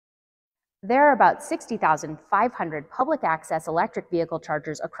There are about 60,500 public access electric vehicle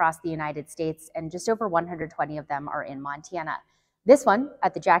chargers across the United States, and just over 120 of them are in Montana. This one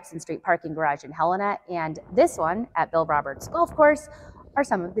at the Jackson Street parking garage in Helena, and this one at Bill Roberts Golf Course are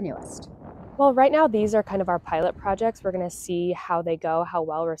some of the newest. Well, right now, these are kind of our pilot projects. We're going to see how they go, how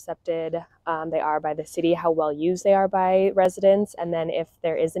well recepted they are by the city, how well used they are by residents, and then if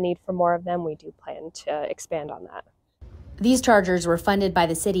there is a need for more of them, we do plan to expand on that. These chargers were funded by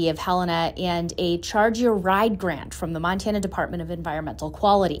the city of Helena and a Charge Your Ride grant from the Montana Department of Environmental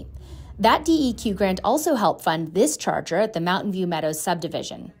Quality. That DEQ grant also helped fund this charger at the Mountain View Meadows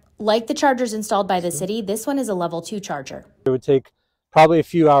subdivision. Like the chargers installed by the city, this one is a level 2 charger. It would take probably a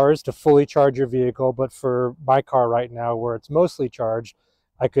few hours to fully charge your vehicle, but for my car right now, where it's mostly charged,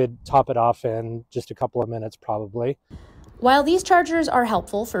 I could top it off in just a couple of minutes probably. While these chargers are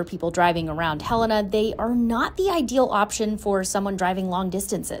helpful for people driving around Helena, they are not the ideal option for someone driving long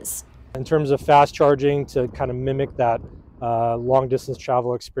distances. In terms of fast charging, to kind of mimic that long distance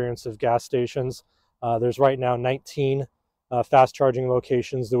travel experience of gas stations, there's right now 19 fast charging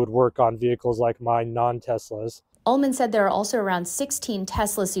locations that would work on vehicles like mine, non-Teslas. Ullman said there are also around 16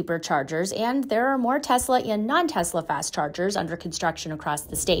 Tesla superchargers, and there are more Tesla and non-Tesla fast chargers under construction across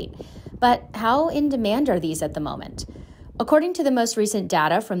the state. But how in demand are these at the moment? According to the most recent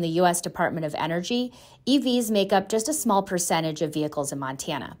data from the U.S. Department of Energy, EVs make up just a small percentage of vehicles in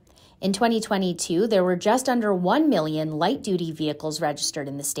Montana. In 2022, there were just under 1 million light-duty vehicles registered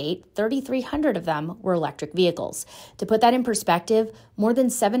in the state. 3,300 of them were electric vehicles. To put that in perspective, more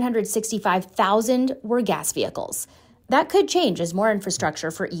than 765,000 were gas vehicles. That could change as more infrastructure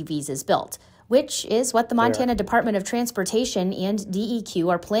for EVs is built, which is what the Montana Department of Transportation and DEQ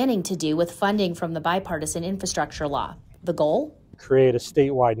are planning to do with funding from the bipartisan infrastructure law. The goal? Create a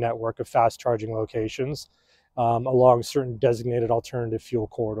statewide network of fast charging locations along certain designated alternative fuel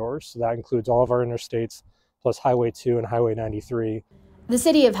corridors. So that includes all of our interstates, plus Highway 2 and Highway 93. The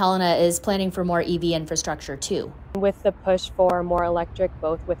city of Helena is planning for more EV infrastructure too. With the push for more electric,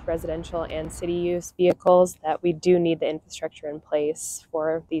 both with residential and city use vehicles, that we do need the infrastructure in place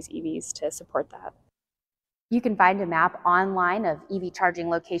for these EVs to support that. You can find a map online of EV charging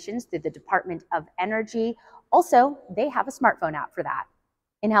locations through the Department of Energy. Also, they have a smartphone app for that.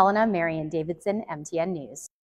 In Helena, Marian Davidson, MTN News.